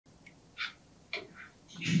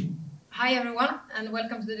Hi everyone, and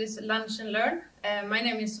welcome to this Lunch and Learn. My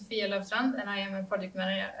name is Sofia Löfstrand, and I am a project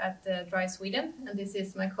manager at Dry Sweden, and this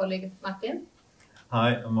is my colleague Martin.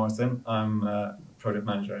 Hi, I'm Martin. I'm a project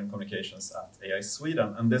manager in communications at AI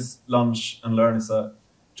Sweden, and this Lunch and Learn is a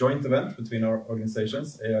joint event between our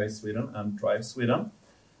organizations, AI Sweden and Drive Sweden.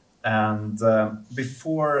 And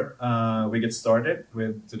before we get started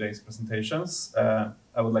with today's presentations,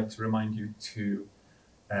 I would like to remind you to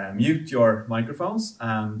mute your microphones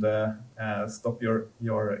and stop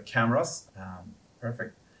your cameras.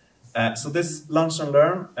 Perfect. So this Lunch and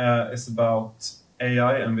Learn is about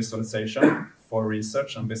AI and visualization for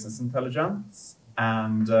research and business intelligence.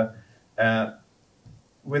 And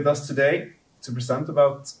with us today to present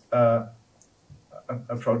about a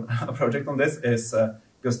project on this is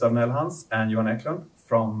Gustaf Nelhans and Johan Eklund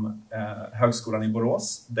from Högskolan i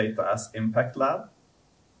Borås Data as Impact Lab.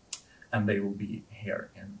 And they will be here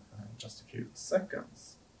in just a few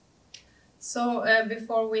seconds. So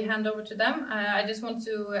before we hand over to them, I just want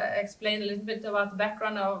to explain a little bit about the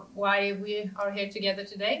background of why we are here together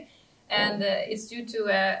today. And it's due to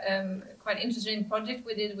a quite interesting project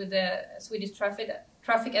we did with the Swedish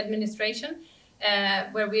Traffic Administration,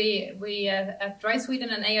 where we at Dry Sweden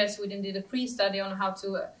and AI Sweden did a pre-study on how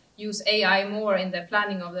to use AI more in the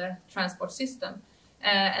planning of the transport system.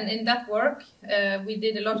 And in that work, we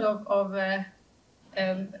did a lot of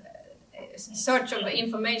search of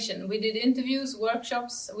information. We did interviews,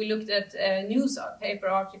 workshops, we looked at newspaper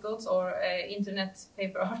articles or internet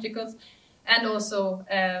paper articles, and also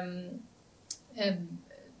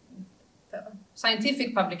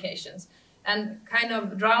scientific publications, and kind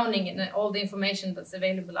of drowning in all the information that's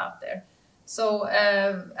available out there. So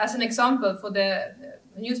as an example, for the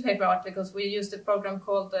newspaper articles, we used a program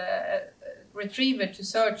called Retriever to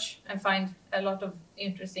search and find a lot of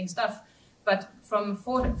interesting stuff. But from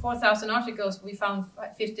 4,000 articles, we found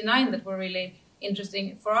 59 that were really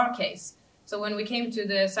interesting for our case. So when we came to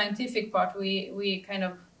the scientific part, we kind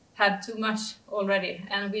of had too much already,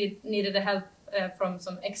 and we needed the help from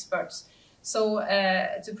some experts. So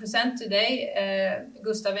to present today,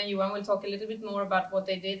 Gustaf and Johan will talk a little bit more about what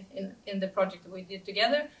they did in the project that we did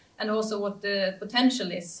together, and also what the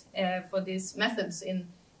potential is for these methods in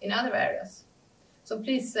other areas. So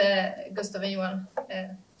please, Gustaf and Johan,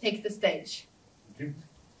 take the stage. Thank you.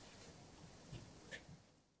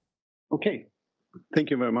 Okay, thank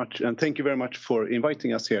you very much, and thank you very much for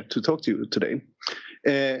inviting us here to talk to you today.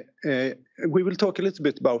 We will talk a little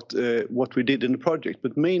bit about what we did in the project,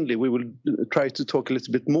 but mainly we will try to talk a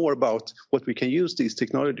little bit more about what we can use these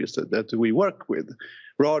technologies that we work with,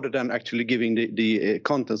 rather than actually giving the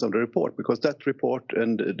contents of the report, because that report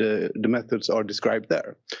and the methods are described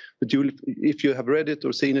there. But if you have read it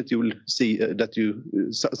or seen it, you will see that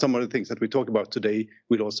some of the things that we talk about today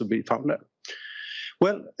will also be found there.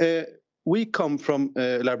 Well, we come from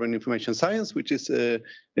Library and Information Science, which is a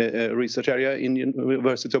research area in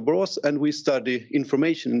University of Borås, and we study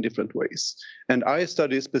information in different ways. And I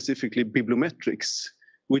study specifically bibliometrics,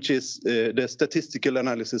 which is the statistical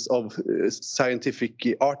analysis of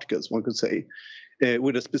scientific articles, one could say,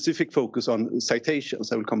 with a specific focus on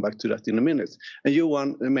citations. I will come back to that in a minute. And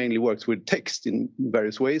Johan mainly works with text in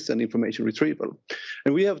various ways and information retrieval.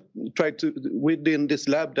 And we have tried to, within this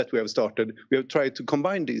lab that we have started, we have tried to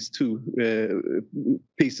combine these two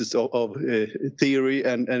pieces of theory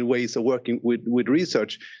and ways of working with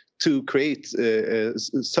research to create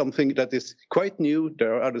something that is quite new.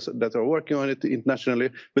 There are others that are working on it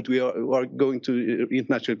internationally, but we are going to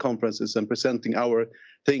international conferences and presenting our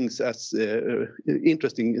things as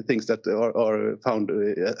interesting things that are found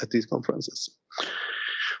at these conferences.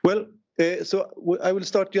 Well, so I will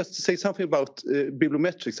start just to say something about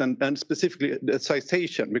bibliometrics and specifically the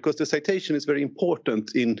citation, because the citation is very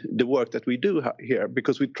important in the work that we do here,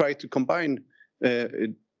 because we try to combine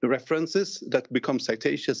the references that become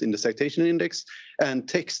citations in the citation index and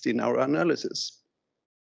text in our analysis.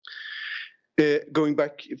 Going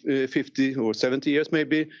back 50 or 70 years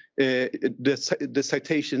maybe, the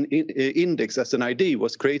citation index as an ID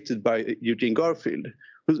was created by Eugene Garfield,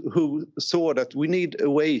 who saw that we need a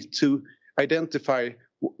way to identify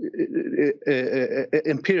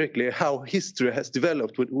empirically how history has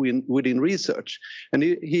developed within research. And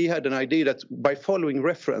he had an idea that by following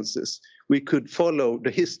references, we could follow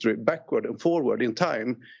the history backward and forward in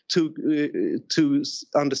time to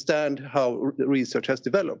understand how research has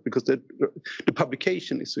developed, because the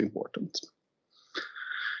publication is so important.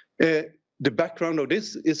 the background of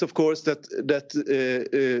this is, of course, that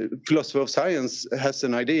philosophy of science has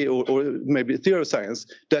an idea, or maybe theory of science,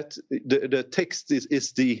 that the text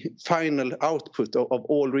is the final output of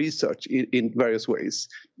all research in various ways.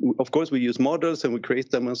 Of course, we use models and we create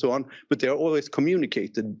them and so on, but they are always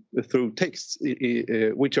communicated through texts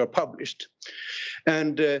which are published.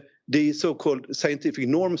 And the so-called scientific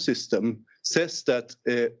norm system says that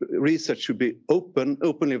research should be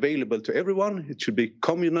openly available to everyone. It should be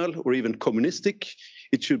communal or even communistic.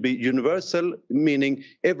 It should be universal, meaning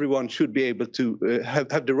everyone should be able to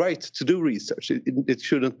have the right to do research. It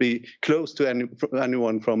shouldn't be closed to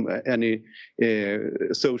anyone from any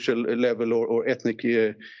social level or ethnic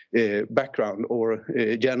background or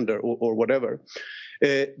gender or whatever.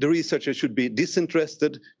 The researcher should be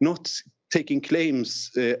disinterested, not taking claims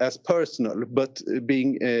as personal, but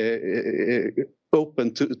being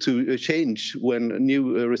open to change when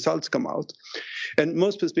new results come out. And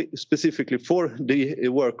most specifically for the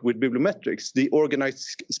work with bibliometrics, the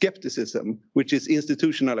organized skepticism, which is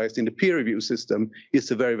institutionalized in the peer review system, is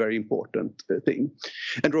a very, very important thing.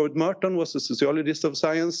 And Robert Merton was a sociologist of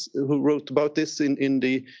science who wrote about this in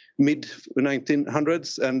the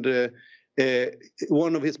mid-1900s. And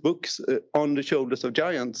one of his books, On the Shoulders of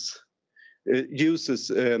Giants, uses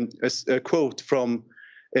a quote from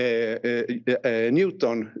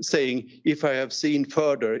Newton saying, "If I have seen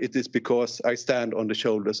further, it is because I stand on the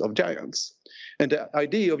shoulders of giants." And the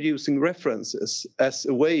idea of using references as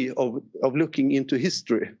a way of looking into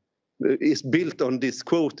history is built on this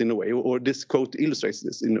quote in a way, or this quote illustrates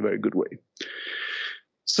this in a very good way.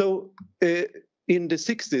 So in the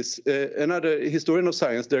 60s, another historian of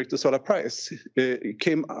science, Director Sala Price,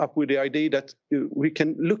 came up with the idea that we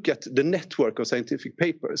can look at the network of scientific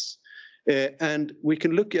papers, and we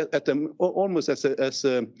can look at them almost as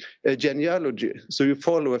a genealogy. So you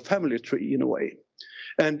follow a family tree in a way.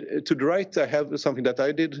 And to the right, I have something that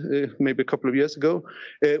I did maybe a couple of years ago,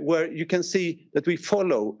 where you can see that we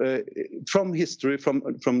follow from history, from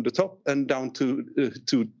the top and down to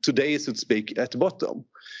today, so to speak, at the bottom.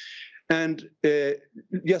 And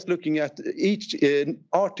just looking at each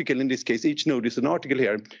article, in this case, each node is an article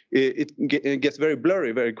here, it gets very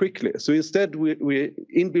blurry very quickly. So instead, we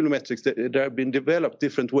in bibliometrics, there have been developed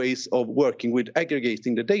different ways of working with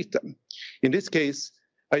aggregating the data. In this case,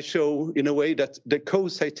 I show in a way that the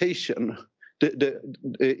co-citation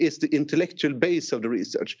is the intellectual base of the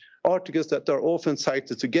research. Articles that are often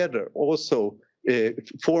cited together also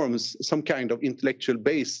forms some kind of intellectual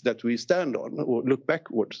base that we stand on or look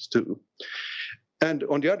backwards to. And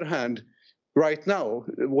on the other hand, right now,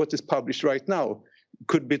 what is published right now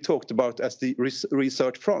could be talked about as the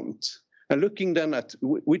research front. And looking then at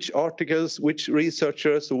which articles, which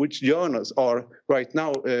researchers, or which journals are right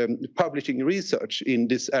now publishing research in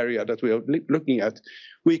this area that we are looking at,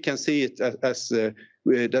 we can see it as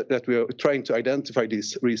that we are trying to identify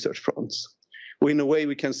these research fronts. In a way,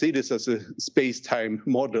 we can see this as a space-time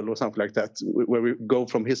model or something like that, where we go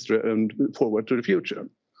from history and forward to the future.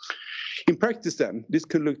 In practice, then, this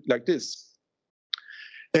could look like this.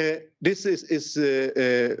 This is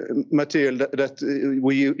material that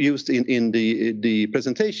we used in the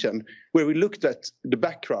presentation, where we looked at the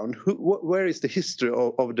background. Where is the history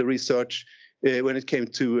of the research when it came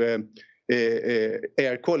to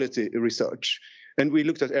air quality research? And we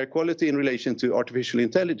looked at air quality in relation to artificial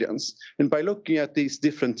intelligence. And by looking at these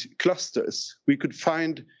different clusters, we could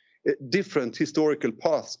find different historical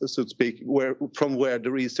paths, so to speak, from where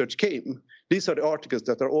the research came. These are the articles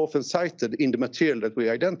that are often cited in the material that we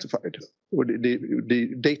identified, or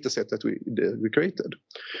the data set that we created.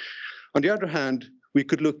 On the other hand, we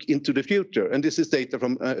could look into the future, and this is data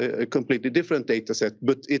from a completely different data set,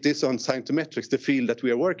 but it is on scientometrics, the field that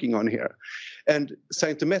we are working on here. And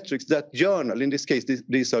scientometrics, that journal, in this case,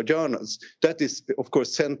 these are journals, that is, of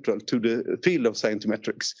course, central to the field of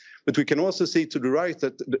scientometrics. But we can also see to the right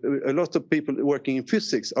that a lot of people working in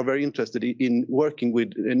physics are very interested in working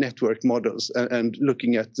with network models and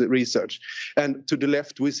looking at the research. And to the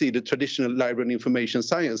left, we see the traditional library and information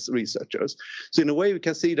science researchers. So in a way, we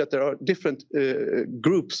can see that there are different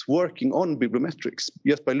groups working on bibliometrics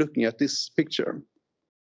just by looking at this picture.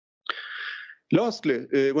 Lastly,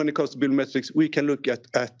 when it comes to bibliometrics, we can look at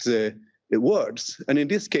words. And in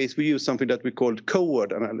this case, we use something that we call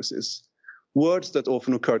co-word analysis. Words that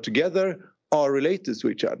often occur together are related to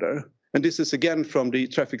each other. And this is again from the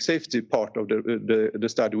traffic safety part of the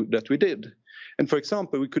study that we did. And for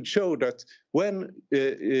example, we could show that when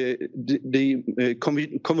the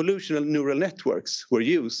convolutional neural networks were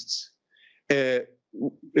used, that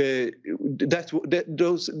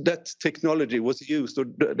technology was used, or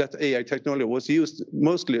that AI technology was used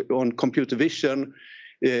mostly on computer vision,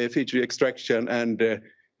 feature extraction and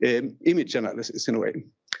image analysis in a way.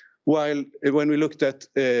 While when we looked at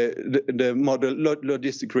the model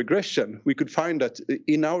logistic regression, we could find that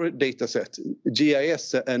in our data set,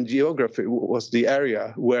 GIS and geography was the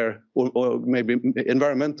area where, or maybe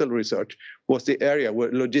environmental research, was the area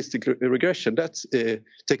where logistic regression, that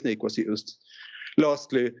technique was used.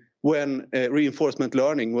 Lastly, when reinforcement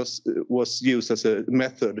learning was used as a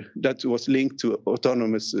method that was linked to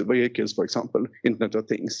autonomous vehicles, for example, Internet of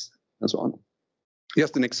Things, and so on.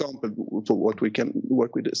 Just an example for what we can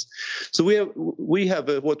work with this. So we have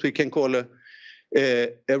what we can call a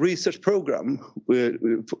research program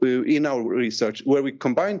in our research where we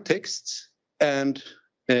combine texts and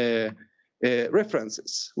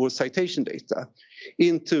references or citation data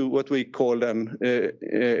into what we call then,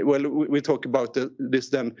 well, we talk about this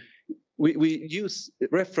then, we use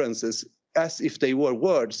references as if they were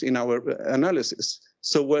words in our analysis.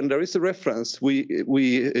 So when there is a reference, for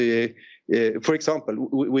example,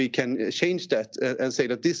 we can change that and say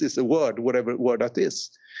that this is a word, whatever word that is.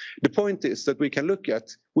 The point is that we can look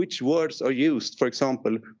at which words are used, for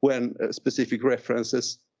example, when a specific reference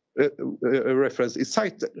is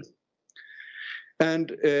cited.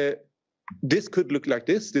 And this could look like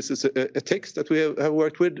this. This is a text that we have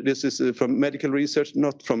worked with. This is from medical research,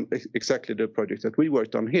 not from exactly the project that we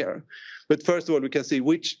worked on here. But first of all, we can see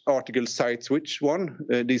which article cites which one,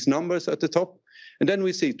 these numbers at the top. And then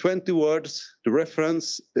we see 20 words, the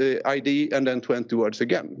reference ID, and then 20 words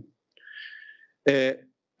again.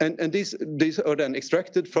 And these are then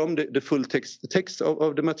extracted from the full text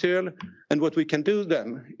of the material. And what we can do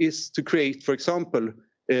then is to create, for example,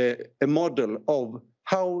 a model of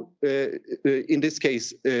how, in this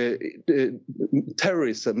case,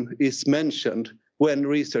 terrorism is mentioned when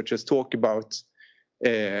researchers talk about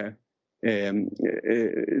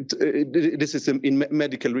this is in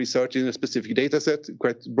medical research in a specific data set,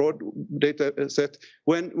 quite broad data set.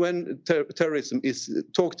 When terrorism is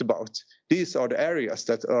talked about, these are the areas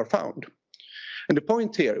that are found. And the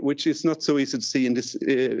point here, which is not so easy to see in this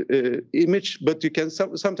image, but you can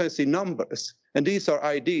sometimes see numbers. And these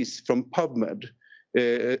are IDs from PubMed,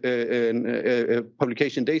 a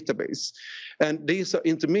publication database. And these are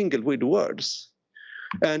intermingled with words.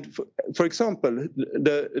 And for example,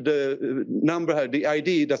 the number, the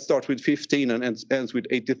ID that starts with 15 and ends with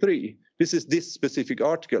 83, this is this specific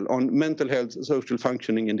article on mental health, social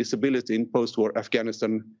functioning and disability in post-war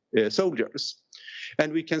Afghanistan soldiers.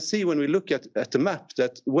 And we can see when we look at the map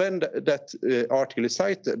that when that article is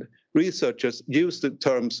cited, researchers use the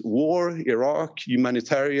terms war, Iraq,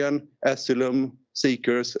 humanitarian, asylum,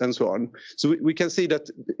 seekers, and so on. So we can see that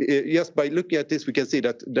just by looking at this, we can see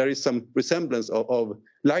that there is some resemblance of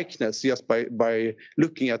likeness just by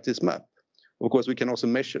looking at this map. Of course, we can also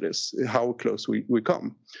measure this, how close we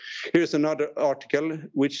come. Here's another article,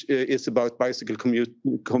 which is about bicycle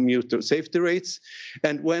commuter safety rates.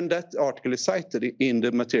 And when that article is cited in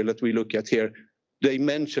the material that we look at here, they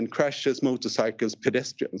mention crashes, motorcycles,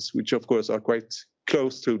 pedestrians, which of course are quite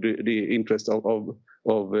close to the interest of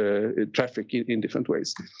traffic in different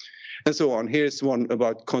ways. And so on. Here's one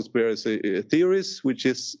about conspiracy theories, which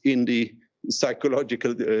is in the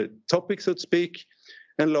psychological topic, so to speak.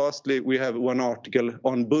 And lastly, we have one article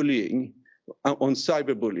on bullying, on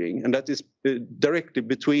cyberbullying, and that is directly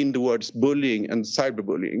between the words bullying and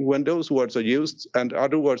cyberbullying. When those words are used and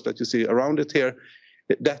other words that you see around it here,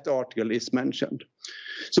 that article is mentioned.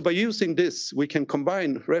 So by using this, we can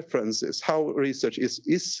combine references, how research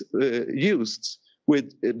is used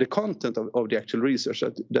with the content of the actual research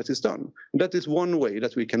that is done. And that is one way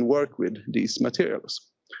that we can work with these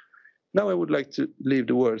materials. Now I would like to leave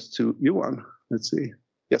the words to Johan. Let's see.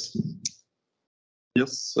 Yes.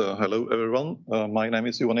 Yes, hello everyone. My name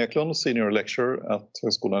is Johan Eklund, senior lecturer at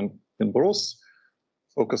Högskolan in Borås,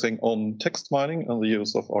 focusing on text mining and the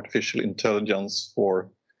use of artificial intelligence for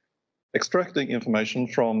extracting information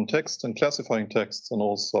from text and classifying text and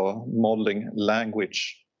also modeling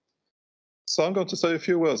language. So I'm going to say a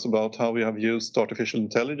few words about how we have used artificial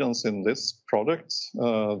intelligence in this project,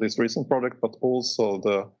 this recent project, but also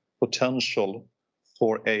the potential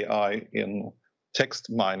for AI in text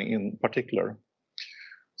mining in particular.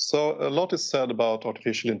 So a lot is said about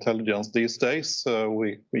artificial intelligence these days.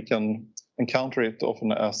 We can encounter it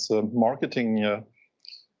often as a marketing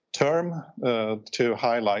term to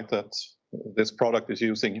highlight that this product is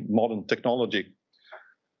using modern technology.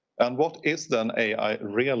 And what is then AI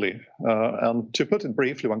really? And to put it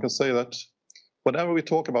briefly, one can say that whenever we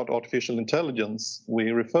talk about artificial intelligence,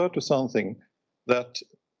 we refer to something that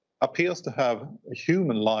appears to have a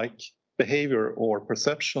human-like behavior or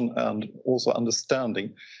perception and also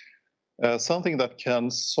understanding. something that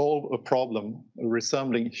can solve a problem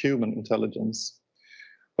resembling human intelligence.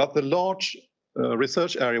 But the large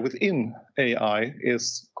research area within AI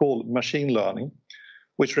is called machine learning,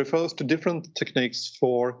 which refers to different techniques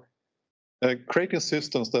for creating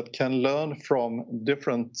systems that can learn from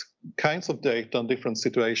different kinds of data and different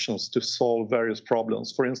situations to solve various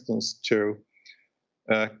problems. For instance, to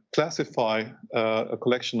classify a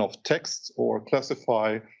collection of texts or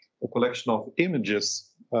classify a collection of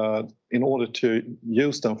images in order to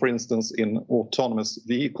use them, for instance, in autonomous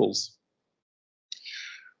vehicles.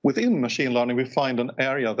 Within machine learning, we find an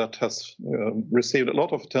area that has received a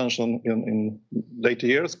lot of attention in later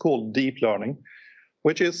years called deep learning,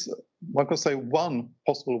 which is, one could say, one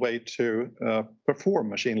possible way to perform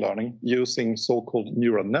machine learning using so-called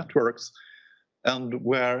neural networks, and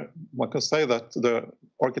where one can say that the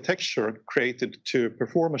architecture created to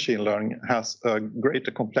perform machine learning has a greater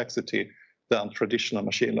complexity than traditional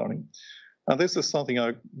machine learning. And this is something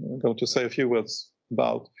I'm going to say a few words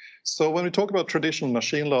about. So when we talk about traditional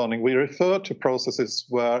machine learning, we refer to processes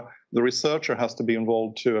where the researcher has to be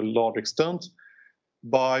involved to a large extent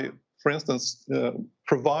by, for instance,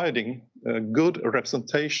 providing good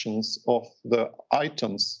representations of the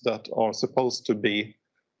items that are supposed to be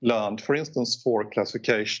learned, for instance, for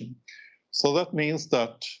classification. So that means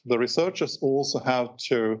that the researchers also have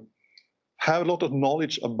to have a lot of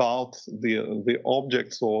knowledge about the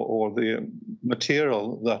objects or the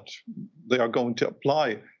material that they are going to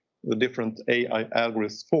apply the different AI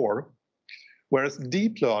algorithms for. Whereas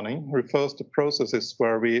deep learning refers to processes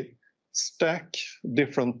where we stack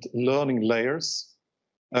different learning layers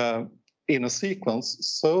in a sequence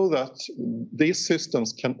so that these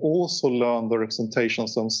systems can also learn the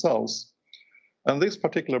representations themselves. And this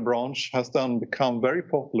particular branch has then become very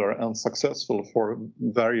popular and successful for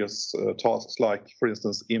various tasks like, for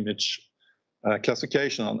instance, image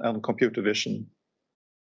classification and computer vision.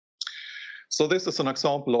 So this is an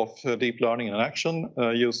example of deep learning in action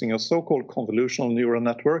using a so-called convolutional neural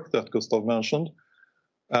network that Gustaf mentioned,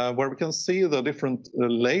 where we can see the different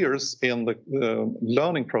layers in the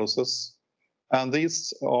learning process. And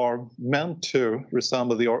these are meant to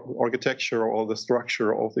resemble the architecture or the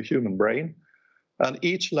structure of the human brain. And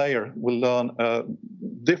each layer will learn a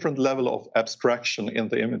different level of abstraction in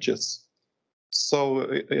the images. So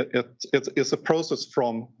it's a process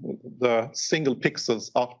from the single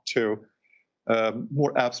pixels up to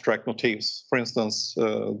more abstract motifs, for instance,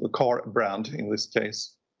 the car brand in this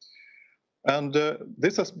case. And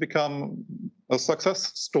this has become a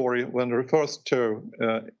success story when it refers to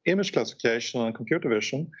image classification and computer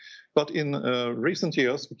vision. But in recent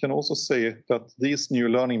years, we can also see that these new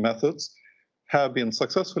learning methods have been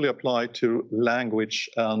successfully applied to language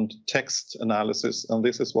and text analysis. And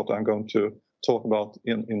this is what I'm going to talk about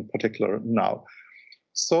in particular now.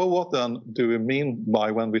 So what then do we mean by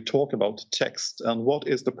when we talk about text, and what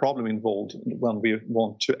is the problem involved when we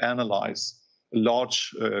want to analyze a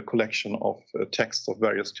large collection of texts of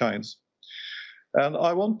various kinds? And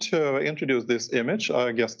I want to introduce this image.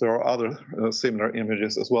 I guess there are other similar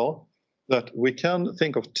images as well, that we can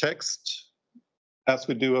think of text as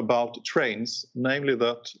we do about trains, namely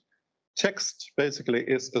that text basically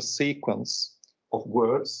is a sequence of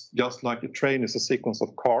words, just like a train is a sequence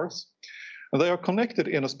of cars. And they are connected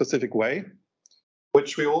in a specific way,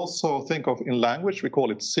 which we also think of in language. We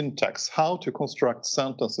call it syntax, how to construct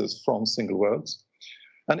sentences from single words.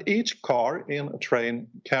 And each car in a train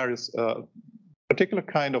carries a particular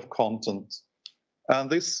kind of content. And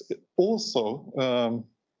this also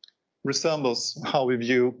resembles how we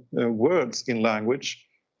view words in language,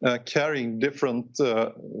 carrying different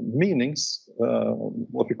meanings,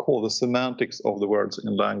 what we call the semantics of the words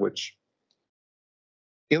in language.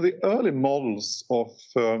 In the early models of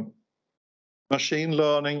machine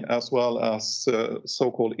learning, as well as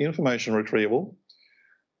so-called information retrieval,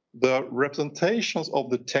 the representations of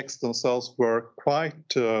the text themselves were quite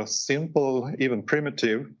simple, even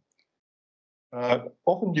primitive,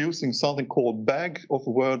 often using something called bag of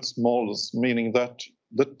words models, meaning that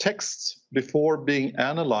the texts, before being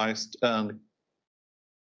analyzed and,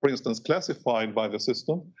 for instance, classified by the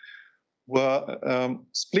system, were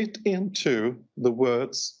split into the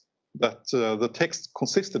words that the text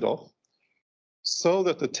consisted of, so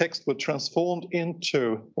that the text were transformed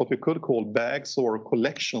into what we could call bags or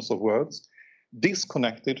collections of words,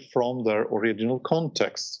 disconnected from their original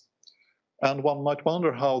context. And one might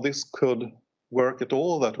wonder how this could work at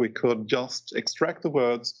all, that we could just extract the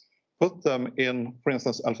words, put them in, for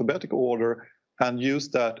instance, alphabetical order, and use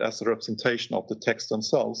that as a representation of the text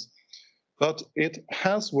themselves. But it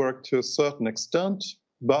has worked to a certain extent,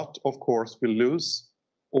 but of course we lose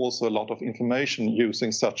also a lot of information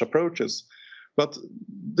using such approaches. But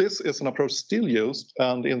this is an approach still used,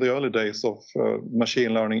 and in the early days of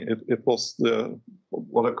machine learning, it was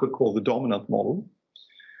what I could call the dominant model.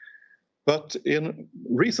 But in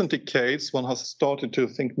recent decades, one has started to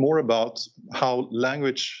think more about how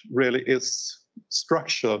language really is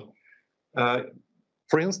structured.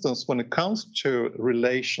 For instance, when it comes to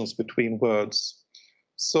relations between words.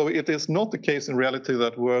 So it is not the case in reality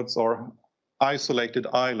that words are isolated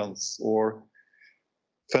islands or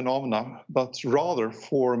phenomena, but rather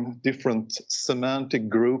form different semantic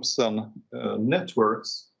groups and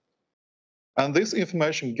networks. And this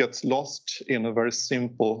information gets lost in a very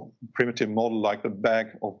simple primitive model like the bag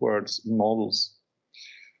of words models.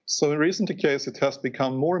 So in recent decades, it has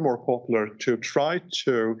become more and more popular to try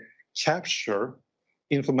to capture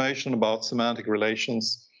information about semantic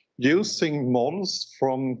relations using models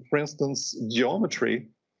from, for instance, geometry,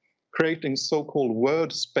 creating so-called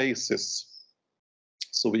word spaces.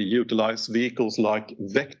 So we utilize vehicles like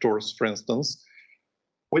vectors, for instance,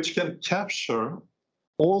 which can capture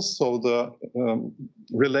also the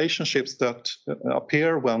relationships that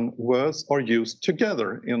appear when words are used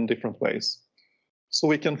together in different ways. So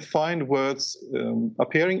we can find words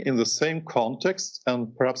appearing in the same context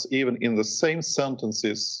and perhaps even in the same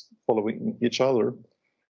sentences following each other.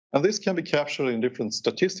 And this can be captured in different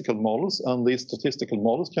statistical models, and these statistical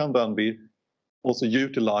models can then be also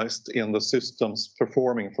utilized in the systems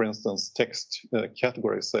performing, for instance, text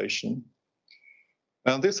categorization.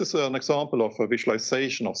 And this is an example of a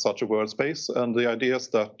visualization of such a word space, and the idea is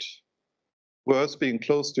that words being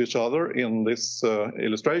close to each other in this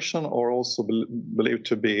illustration are also believed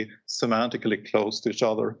to be semantically close to each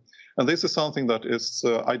other. And this is something that is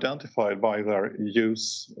identified by their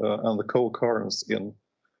use and the co-occurrence in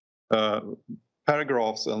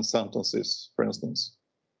paragraphs and sentences, for instance.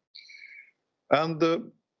 And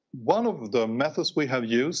one of the methods we have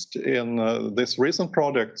used in this recent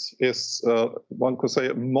project is, one could say,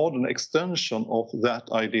 a modern extension of that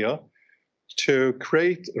idea to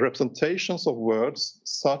create representations of words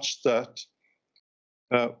such that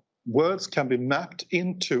words can be mapped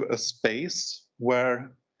into a space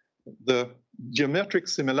where the geometric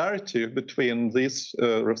similarity between these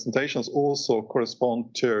representations also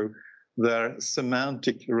correspond to their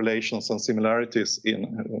semantic relations and similarities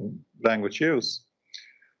in language use.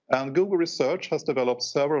 And Google Research has developed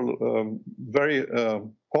several very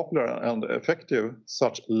popular and effective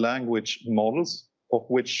such language models, of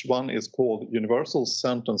which one is called Universal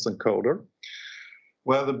Sentence Encoder,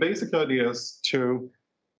 where the basic idea is to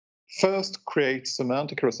first create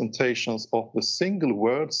semantic representations of the single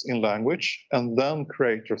words in language, and then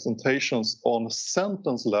create representations on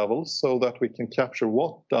sentence level so that we can capture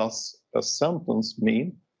what does a sentence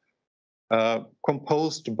mean,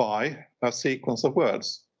 composed by a sequence of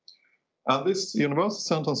words. And this Universal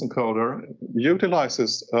Sentence Encoder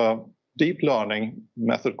utilizes a deep learning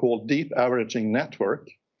method called deep averaging network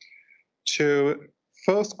to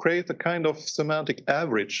first create a kind of semantic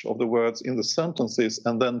average of the words in the sentences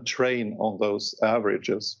and then train on those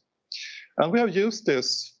averages. And we have used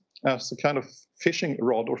this as a kind of fishing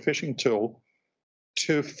rod or fishing tool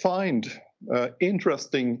to find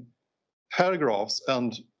interesting paragraphs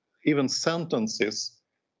and even sentences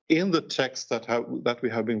in the text that we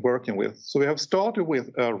have been working with. So we have started with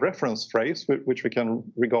a reference phrase, which we can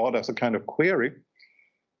regard as a kind of query.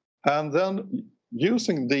 And then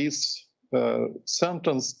using these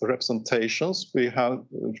sentence representations, we have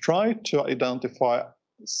tried to identify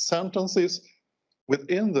sentences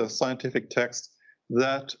within the scientific text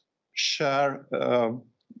that share a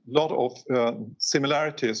lot of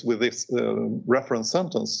similarities with this reference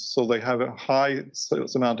sentence. So they have a high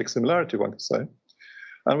semantic similarity, one could say.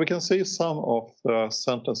 And we can see some of the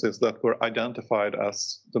sentences that were identified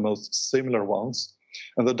as the most similar ones.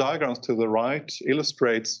 And the diagrams to the right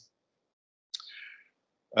illustrates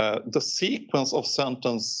the sequence of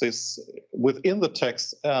sentences within the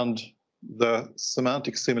text and the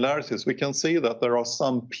semantic similarities. We can see that there are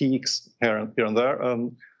some peaks here and there,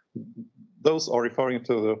 and those are referring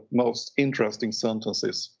to the most interesting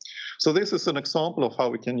sentences. So this is an example of how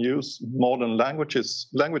we can use modern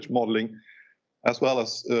language modeling as well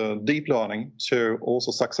as deep learning to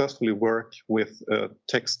also successfully work with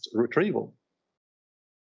text retrieval.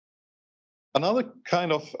 Another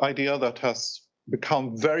kind of idea that has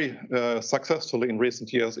become very successful in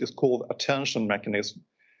recent years is called attention mechanism.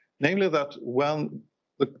 Namely that when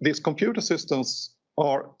these computer systems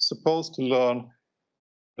are supposed to learn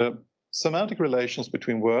semantic relations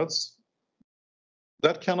between words,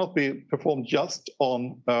 that cannot be performed just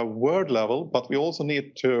on a word level, but we also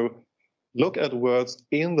need to look at words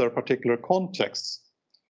in their particular contexts.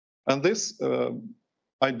 And this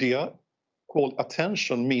idea called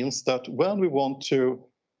attention means that when we want to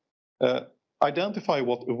identify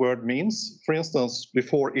what a word means, for instance,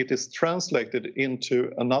 before it is translated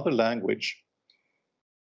into another language,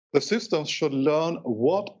 the system should learn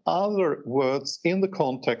what other words in the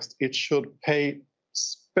context it should pay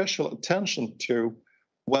special attention to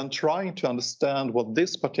when trying to understand what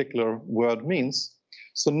this particular word means.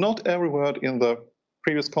 So not every word in the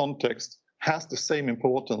previous context has the same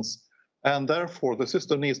importance, and therefore the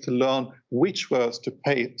system needs to learn which words to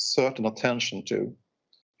pay certain attention to.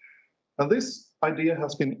 And this idea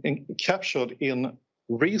has been captured in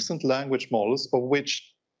recent language models, of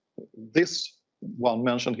which this one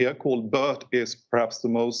mentioned here, called BERT, is perhaps the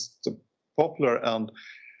most popular and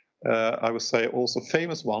I would say also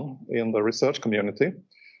famous one in the research community.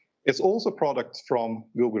 It's also a product from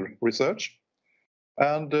Google Research.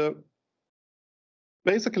 And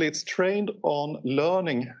basically it's trained on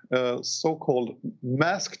learning so-called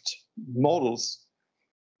masked models.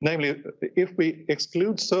 Namely, if we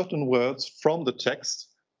exclude certain words from the text,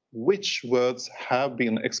 which words have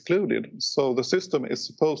been excluded? So the system is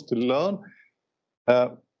supposed to learn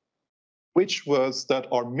which words that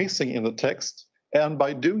are missing in the text, and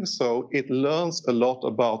by doing so, it learns a lot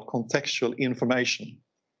about contextual information.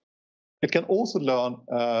 It can also learn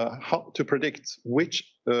how to predict which,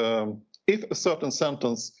 if a certain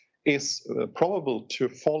sentence is probable to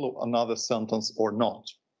follow another sentence or not.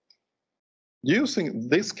 Using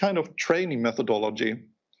this kind of training methodology,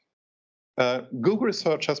 Google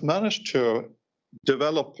Research has managed to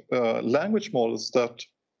develop language models that,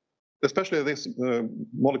 especially this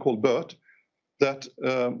model called BERT, that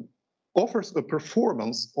offers a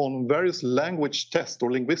performance on various language tests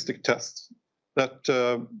or linguistic tests that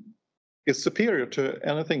is superior to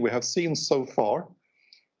anything we have seen so far.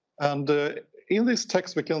 And in this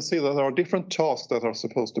text, we can see that there are different tasks that are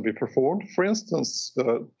supposed to be performed. For instance,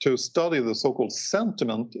 to study the so-called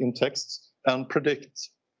sentiment in texts and predict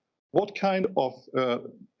what kind of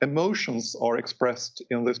emotions are expressed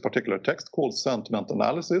in this particular text, called sentiment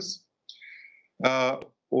analysis.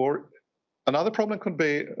 Or another problem could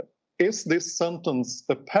be, is this sentence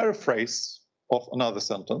a paraphrase of another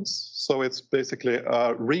sentence? So it's basically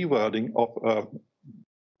a rewording of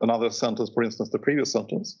another sentence, for instance, the previous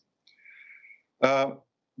sentence.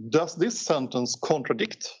 Does this sentence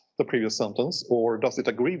contradict the previous sentence, or does it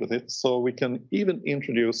agree with it? So we can even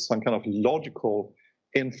introduce some kind of logical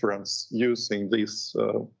inference using these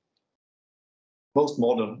most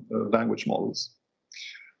modern language models.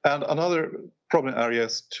 And another problem area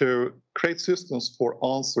is to create systems for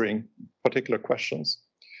answering particular questions.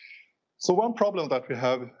 So one problem that we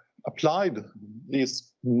have applied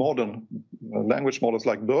these modern language models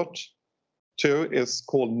like BERT to is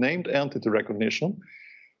called named entity recognition,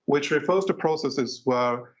 which refers to processes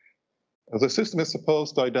where the system is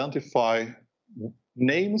supposed to identify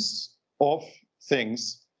names of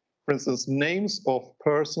things, for instance, names of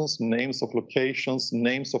persons, names of locations,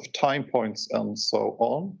 names of time points, and so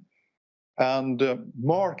on, and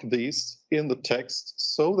mark these in the text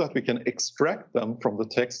so that we can extract them from the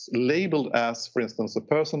text labeled as, for instance, a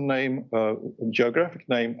person name, a geographic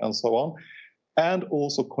name, and so on, and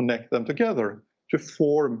also connect them together to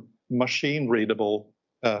form machine-readable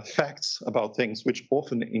facts about things, which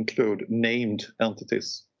often include named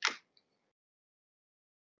entities.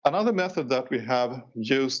 Another method that we have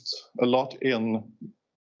used a lot in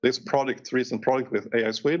this recent project with AI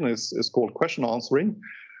Sweden is called question answering.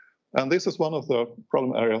 And this is one of the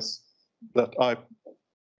problem areas that I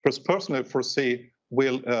personally foresee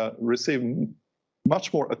will receive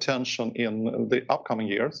much more attention in the upcoming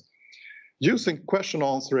years. Using question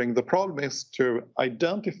answering, the problem is to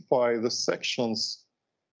identify the sections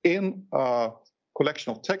in a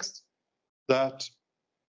collection of text that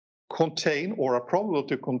contain or are probable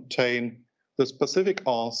to contain the specific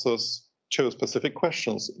answers to specific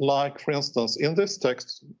questions. Like, for instance, in this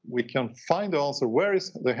text, we can find the answer, where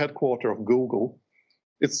is the headquarter of Google?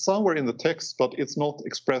 It's somewhere in the text, but it's not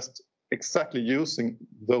expressed exactly using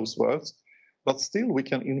those words. But still, we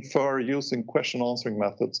can infer using question answering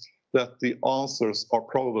methods that the answers are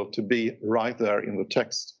probable to be right there in the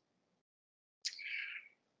text.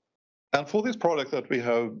 And for this project that we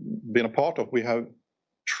have been a part of, we have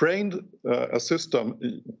trained a system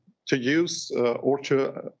to use or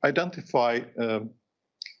to identify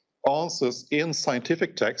answers in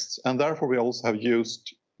scientific texts, and therefore we also have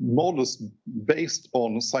used models based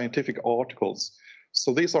on scientific articles.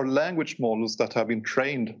 So these are language models that have been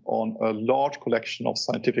trained on a large collection of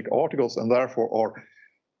scientific articles and therefore are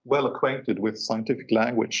well acquainted with scientific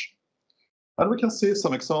language. And we can see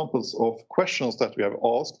some examples of questions that we have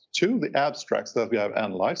asked to the abstracts that we have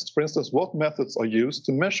analyzed. For instance, what methods are used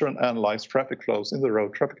to measure and analyze traffic flows in the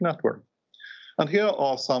road traffic network? And here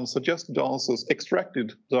are some suggested answers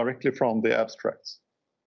extracted directly from the abstracts.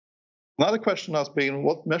 Another question has been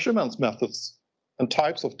what measurements methods and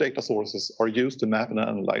types of data sources are used to map and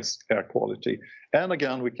analyze air quality. And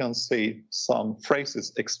again, we can see some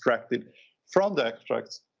phrases extracted from the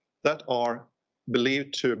abstracts that are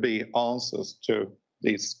believed to be answers to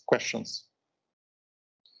these questions.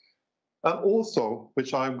 And also,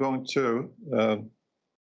 which I'm going to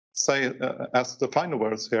say as the final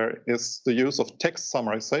words here, is the use of text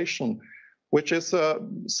summarization, which is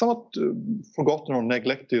somewhat forgotten or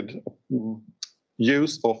neglected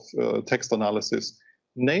use of text analysis,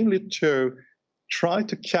 namely to try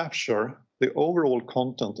to capture the overall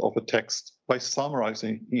content of a text by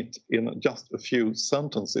summarizing it in just a few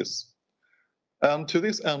sentences. And to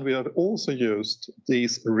this end, we have also used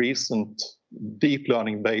these recent deep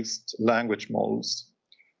learning-based language models.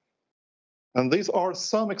 And these are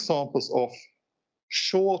some examples of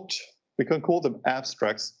short, we can call them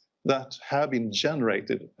abstracts, that have been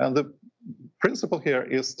generated. And the principle here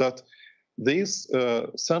is that these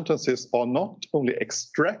sentences are not only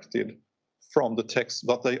extracted from the text,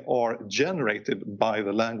 but they are generated by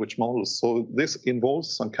the language models. So this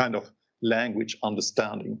involves some kind of language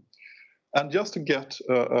understanding. And just to get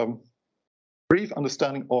a brief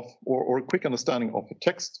understanding of, or a quick understanding of the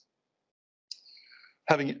text,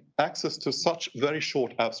 having access to such very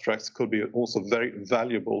short abstracts could be also very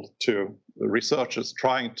valuable to researchers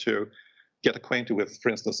trying to get acquainted with, for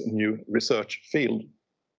instance, a new research field.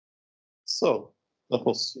 So that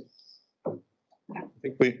was, I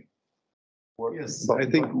think we... Yes, I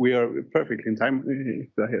think we are perfectly in time, if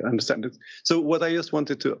I understand it. So what I just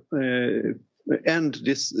wanted to end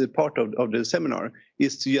this part of the seminar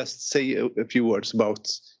is to just say a few words about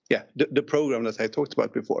the program that I talked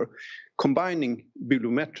about before. Combining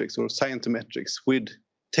bibliometrics or scientometrics with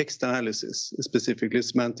text analysis, specifically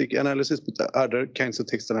semantic analysis, but other kinds of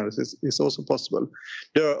text analysis is also possible.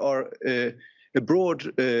 There are a broad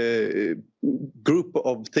group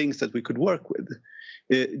of things that we could work with.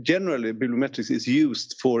 Generally, bibliometrics is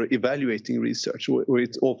used for evaluating research, or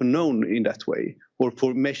it's often known in that way, or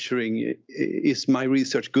for measuring, is my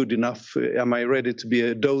research good enough? Am I ready to be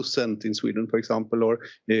a docent in Sweden, for example, or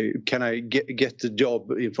can I get a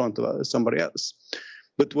job in front of somebody else?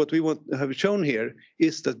 But what we have shown here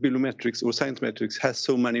is that bibliometrics or scientometrics has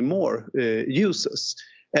so many more uses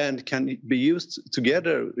and can be used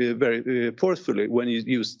together very forcefully when you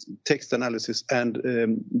use text analysis and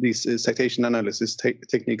these citation analysis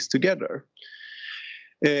techniques together.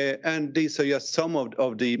 And these are just some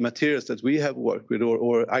of the materials that we have worked with,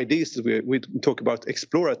 or ideas that we talk about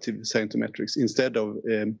explorative scientometrics instead of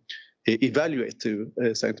evaluative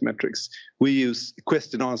scientometrics. We use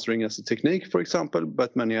question answering as a technique, for example,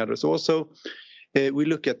 but many others also. We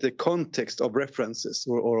look at the context of references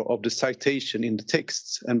or of the citation in the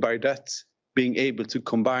texts, and by that being able to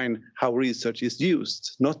combine how research is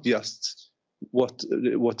used, not just what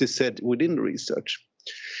is said within the research.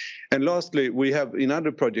 And lastly, we have in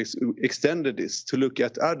other projects extended this to look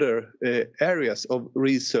at other areas of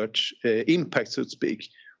research impact, so to speak.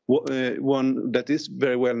 One that is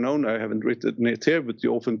very well known, I haven't written it here, but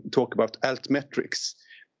you often talk about altmetrics,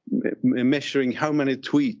 measuring how many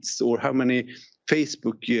tweets or how many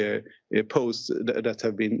Facebook posts that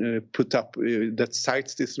have been put up that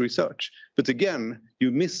cites this research. But again,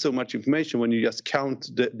 you miss so much information when you just count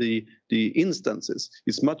the instances.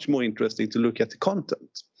 It's much more interesting to look at the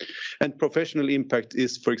content. And professional impact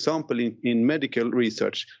is, for example, in medical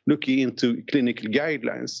research, looking into clinical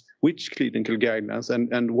guidelines, which clinical guidelines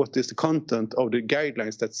and what is the content of the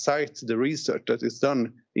guidelines that cite the research that is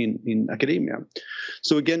done in academia.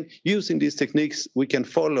 So again, using these techniques, we can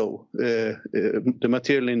follow the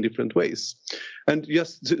material in different ways. And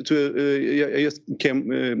just I just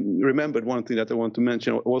remembered one thing that I want to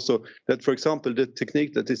mention also, that for example, the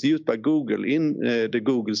technique that is used by Google in the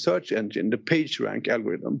Google search engine, the PageRank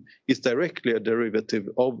algorithm, is directly a derivative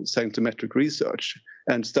of scientometric research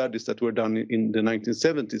and studies that were done in the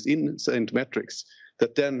 1970s in scientometrics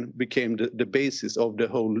that then became the basis of the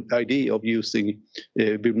whole idea of using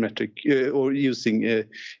bibliometric or using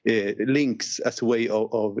links as a way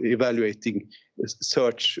of evaluating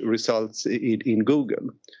search results in Google.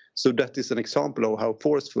 So that is an example of how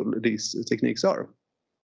forceful these techniques are.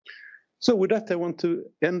 So with that, I want to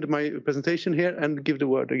end my presentation here and give the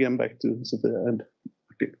word again back to Sophia.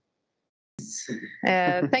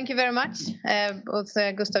 Thank you very much, both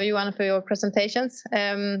Gustaf and Johan, for your presentations.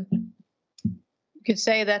 You could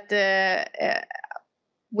say that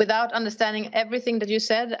without understanding everything that you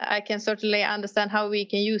said, I can certainly understand how we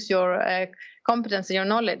can use your competence and your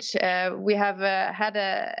knowledge. We have had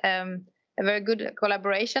a very good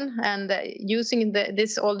collaboration and using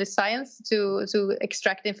all this science to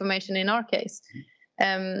extract information in our case.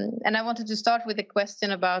 And I wanted to start with a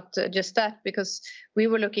question about just that, because we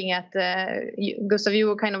were looking at, Gustaf, you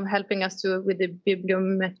were kind of helping us with the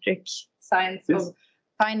bibliometric science of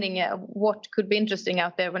finding what could be interesting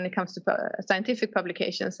out there when it comes to scientific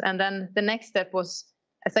publications. And then the next step was,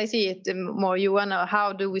 as I see it more, Johan,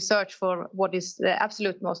 how do we search for what is the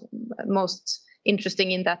absolute most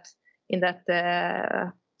interesting in that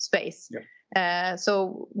space? Yeah.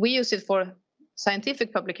 So we use it for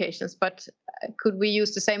scientific publications, but could we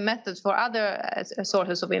use the same methods for other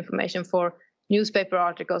sources of information, for newspaper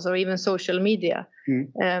articles or even social media?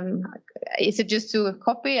 Is it just to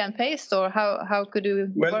copy and paste, or how could you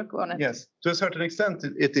work on it? Yes, to a certain extent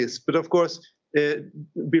it is, but of course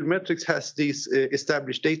Bibliometrics has these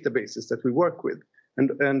established databases that we work with,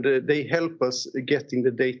 and they help us getting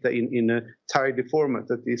the data in a tidy format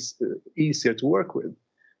that is easier to work with.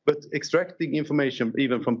 But extracting information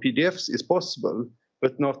even from PDFs is possible,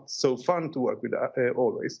 but not so fun to work with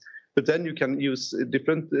always. But then you can use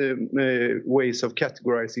different ways of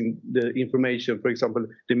categorizing the information. For example,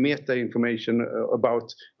 the meta information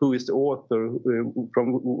about who is the author,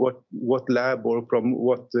 from what lab or from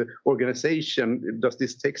what organization does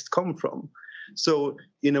this text come from. So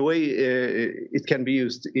in a way, it can be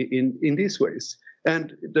used in these ways.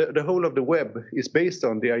 And the whole of the web is based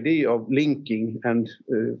on the idea of linking and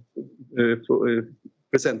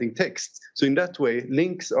presenting text. So in that way,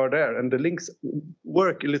 links are there, and the links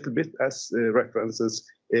work a little bit as references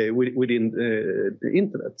within the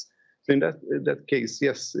internet. So in that case,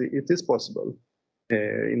 yes, it is possible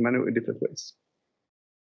in many different ways.